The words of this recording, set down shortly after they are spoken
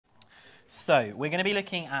So we're going to be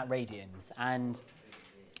looking at radians, and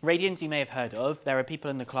radians you may have heard of. There are people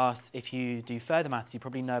in the class, if you do further maths, you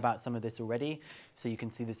probably know about some of this already, so you can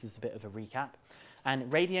see this is a bit of a recap. And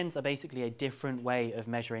radians are basically a different way of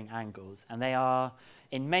measuring angles, and they are,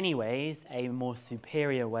 in many ways, a more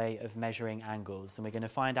superior way of measuring angles, and we're going to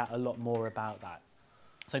find out a lot more about that.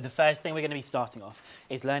 So the first thing we're going to be starting off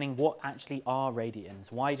is learning what actually are radians.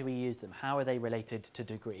 Why do we use them? How are they related to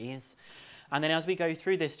degrees? And then as we go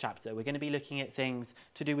through this chapter, we're going to be looking at things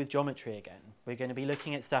to do with geometry again. We're going to be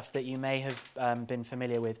looking at stuff that you may have been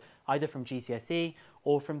familiar with either from GCSE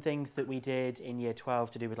or from things that we did in year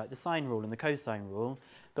 12 to do with like the sine rule and the cosine rule,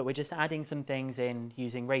 but we're just adding some things in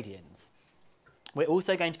using radians. We're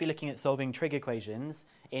also going to be looking at solving trig equations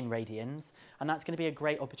in radians, and that's going to be a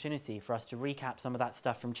great opportunity for us to recap some of that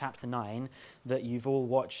stuff from chapter 9 that you've all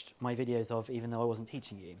watched my videos of even though I wasn't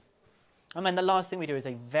teaching you. And then the last thing we do is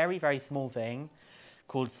a very, very small thing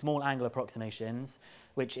called small angle approximations,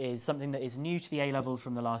 which is something that is new to the A-level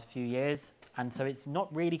from the last few years, and so it's not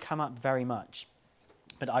really come up very much.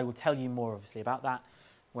 But I will tell you more, obviously, about that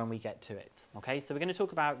when we get to it. Okay, so we're going to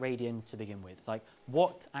talk about radians to begin with. Like,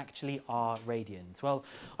 what actually are radians? Well,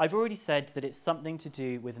 I've already said that it's something to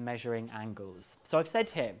do with measuring angles. So I've said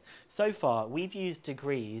here, so far we've used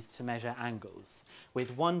degrees to measure angles,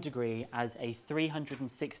 with 1 degree as a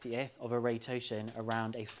 360th of a rotation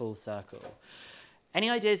around a full circle. Any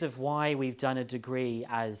ideas of why we've done a degree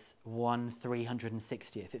as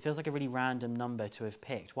 1/360th? It feels like a really random number to have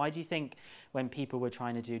picked. Why do you think when people were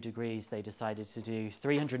trying to do degrees, they decided to do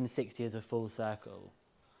 360 as a full circle?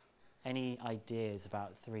 Any ideas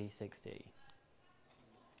about 360?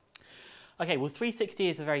 Okay, well 360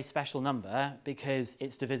 is a very special number because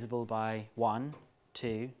it's divisible by 1,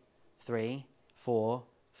 2, 3, 4,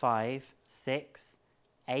 5, 6,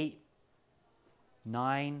 8,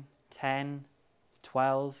 9, 10,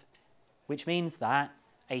 12, which means that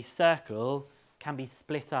a circle can be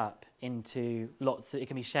split up into lots, it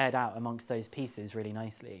can be shared out amongst those pieces really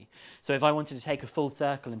nicely. So if I wanted to take a full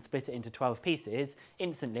circle and split it into 12 pieces,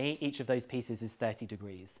 instantly each of those pieces is 30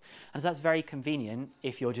 degrees. And so that's very convenient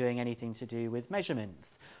if you're doing anything to do with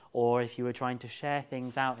measurements or if you were trying to share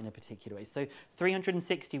things out in a particular way. So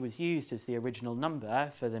 360 was used as the original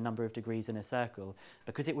number for the number of degrees in a circle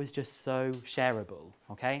because it was just so shareable,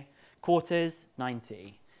 okay? Quarters,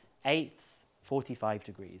 90. Eighths, 45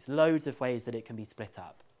 degrees. Loads of ways that it can be split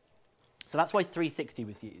up. So that's why 360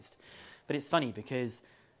 was used. But it's funny because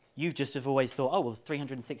you just have always thought, oh, well,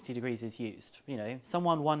 360 degrees is used. You know,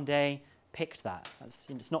 someone one day picked that.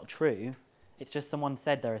 It's not true. It's just someone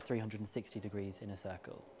said there are 360 degrees in a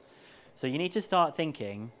circle. So you need to start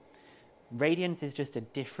thinking, radians is just a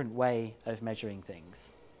different way of measuring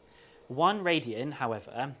things. 1 radian,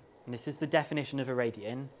 however, and this is the definition of a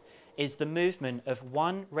radian, is the movement of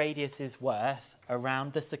 1 radius's worth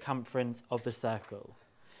around the circumference of the circle.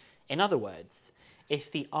 In other words, if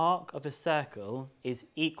the arc of a circle is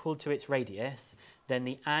equal to its radius, then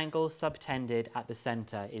the angle subtended at the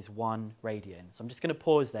centre is 1 radian. So I'm just going to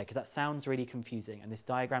pause there because that sounds really confusing and this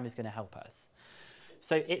diagram is going to help us.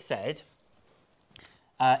 So it said,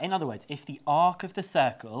 in other words, if the arc of the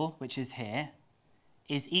circle, which is here,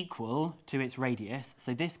 is equal to its radius,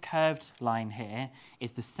 so this curved line here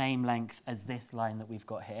is the same length as this line that we've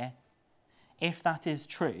got here. If that is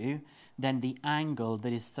true, then the angle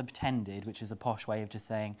that is subtended, which is a posh way of just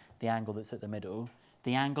saying the angle that's at the middle,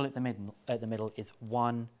 the angle at the middle is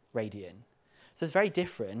 1 radian. So it's very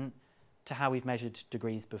different to how we've measured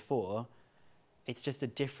degrees before. It's just a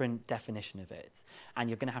different definition of it. And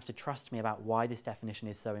you're going to have to trust me about why this definition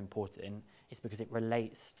is so important. It's because it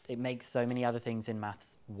makes so many other things in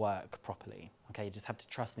maths work properly. Okay, you just have to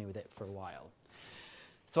trust me with it for a while.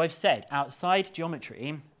 So I've said, outside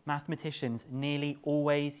geometry, mathematicians nearly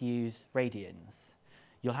always use radians.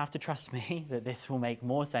 You'll have to trust me that this will make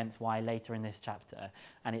more sense why later in this chapter,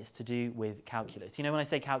 and it's to do with calculus. You know, when I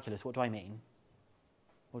say calculus, what do I mean?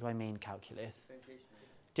 What do I mean, calculus?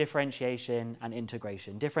 Differentiation and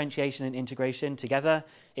integration. Differentiation and integration together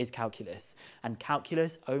is calculus. And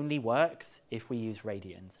calculus only works if we use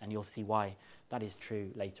radians, and you'll see why that is true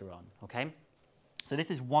later on, okay? So this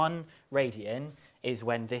is 1 radian is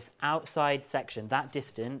when this outside section, that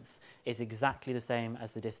distance, is exactly the same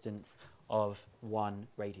as the distance of 1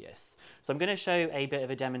 radius. So I'm going to show a bit of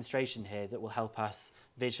a demonstration here that will help us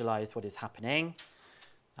visualize what is happening.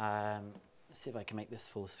 Let's see if I can make this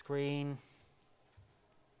full screen.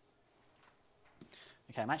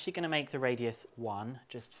 Okay, I'm actually going to make the radius 1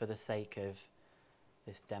 just for the sake of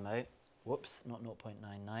this demo. Whoops, not 0.99.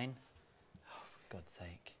 Oh, for God's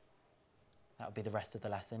sake. That would be the rest of the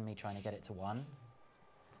lesson, me trying to get it to 1.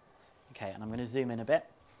 Okay, and I'm going to zoom in a bit.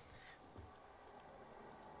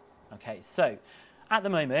 Okay, so at the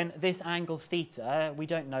moment, this angle theta, we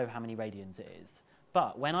don't know how many radians it is.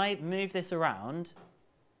 But when I move this around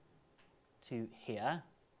to here,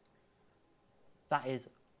 that is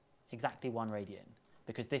exactly 1 radian,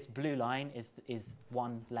 because this blue line is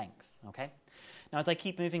 1 length, okay? Now, as I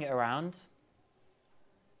keep moving it around,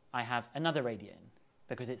 I have another radian,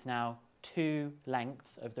 because it's now 2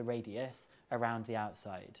 lengths of the radius around the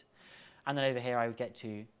outside. And then over here, I would get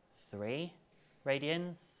to 3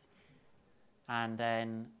 radians. And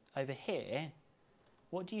then over here,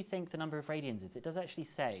 what do you think the number of radians is? It does actually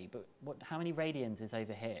say, but how many radians is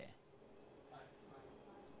over here?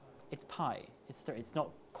 It's pi. It's not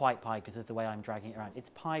quite pi because of the way I'm dragging it around.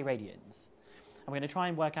 It's pi radians. I'm going to try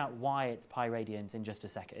and work out why it's pi radians in just a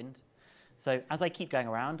second. So as I keep going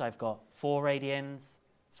around, I've got 4 radians,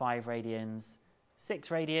 5 radians, 6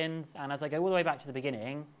 radians, and as I go all the way back to the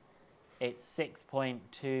beginning, it's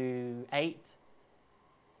 6.28,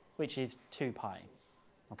 which is 2 pi.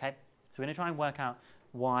 Okay? So we're going to try and work out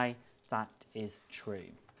why that is true.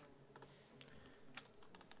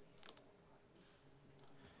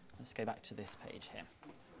 Let's go back to this page here.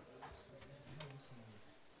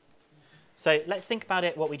 So let's think about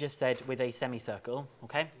it, what we just said with a semicircle,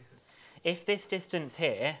 okay? If this distance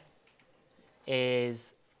here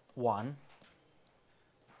is 1,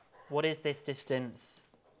 what is this distance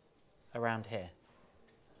around here?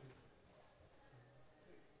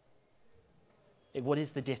 What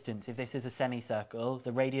is the distance? If this is a semicircle,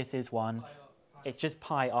 the radius is 1. It's just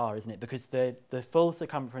pi r, isn't it? Because the full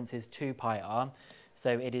circumference is 2 pi r.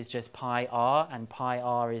 So it is just pi r, and pi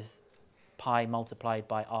r is pi multiplied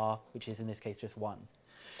by r, which is in this case just 1.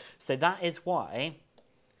 So that is why,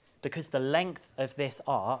 because the length of this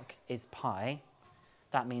arc is pi,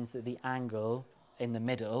 that means that the angle in the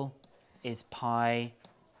middle is pi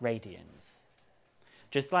radians.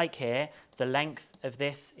 Just like here, the length of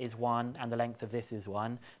this is 1 and the length of this is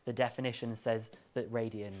 1. The definition says that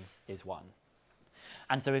radians is 1.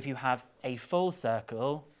 And so if you have a full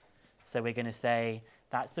circle, so we're going to say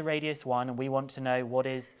that's the radius 1, and we want to know what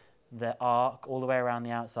is the arc all the way around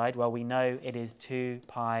the outside. Well, we know it is 2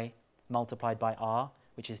 pi multiplied by r,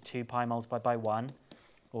 which is 2 pi multiplied by 1,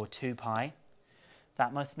 or 2 pi.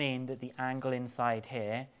 That must mean that the angle inside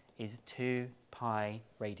here is 2 pi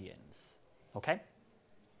radians. Okay?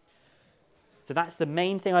 So that's the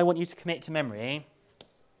main thing I want you to commit to memory,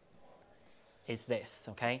 is this,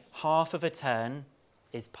 okay? Half of a turn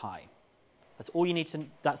is pi. That's all you need to,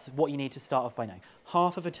 that's what you need to start off by knowing.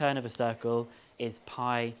 Half of a turn of a circle is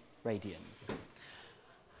pi radians.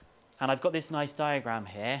 And I've got this nice diagram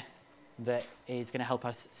here that is going to help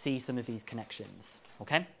us see some of these connections,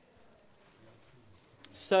 okay?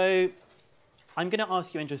 So I'm going to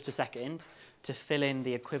ask you in just a second to fill in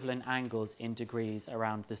the equivalent angles in degrees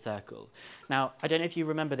around the circle. Now, I don't know if you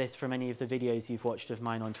remember this from any of the videos you've watched of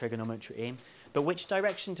mine on trigonometry, but which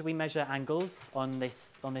direction do we measure angles on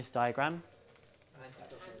this diagram?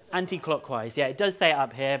 Anti-clockwise. Yeah, it does say it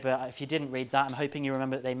up here, but if you didn't read that, I'm hoping you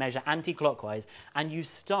remember that they measure anti-clockwise, and you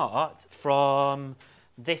start from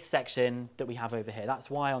this section that we have over here.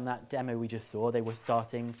 That's why on that demo we just saw, they were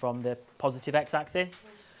starting from the positive x-axis.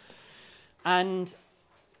 And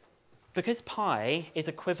because pi is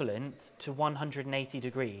equivalent to 180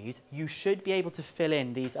 degrees, you should be able to fill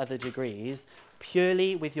in these other degrees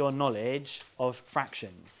purely with your knowledge of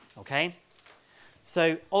fractions, okay?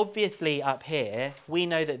 So obviously up here, we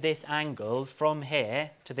know that this angle from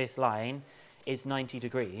here to this line is 90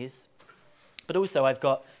 degrees. But also I've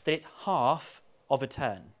got that it's half of a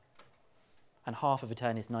turn. And half of a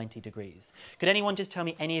turn is 90 degrees. Could anyone just tell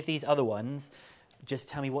me any of these other ones? Just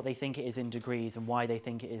tell me what they think it is in degrees and why they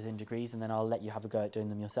think it is in degrees, and then I'll let you have a go at doing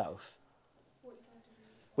them yourself. 45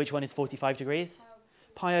 degrees. Which one is 45 degrees?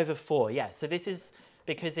 Pi over 4, yes. So this is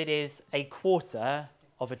because it is a quarter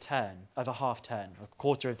of a turn, of a half turn, a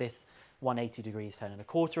quarter of this 180 degrees turn. And a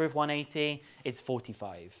quarter of 180 is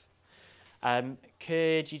 45.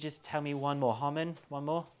 Could you just tell me one more? Harmon, one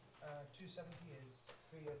more? 270 is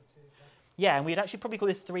 3 over 2 pi. Yeah, and we'd actually probably call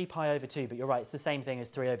this 3 pi over 2, but you're right, it's the same thing as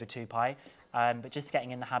 3 over 2 pi. But just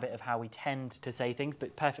getting in the habit of how we tend to say things,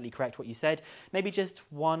 but perfectly correct what you said. Maybe just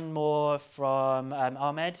one more from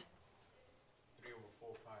Ahmed. 3 over 4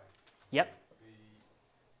 pi. Yep. Be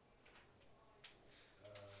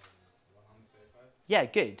 135. Yeah,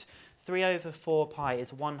 good. 3 over 4 pi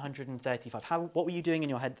is 135. What were you doing in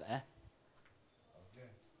your head there? Okay.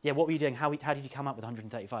 Yeah, what were you doing? How did you come up with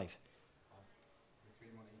 135?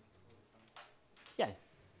 Between 180 and 45. Yeah.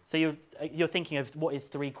 So you're thinking of what is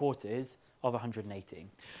 3 quarters of 180.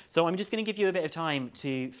 So I'm just going to give you a bit of time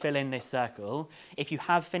to fill in this circle. If you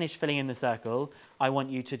have finished filling in the circle, I want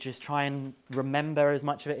you to just try and remember as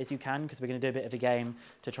much of it as you can, because we're going to do a bit of a game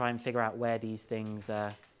to try and figure out where these things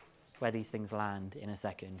land in a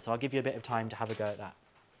second. So I'll give you a bit of time to have a go at that.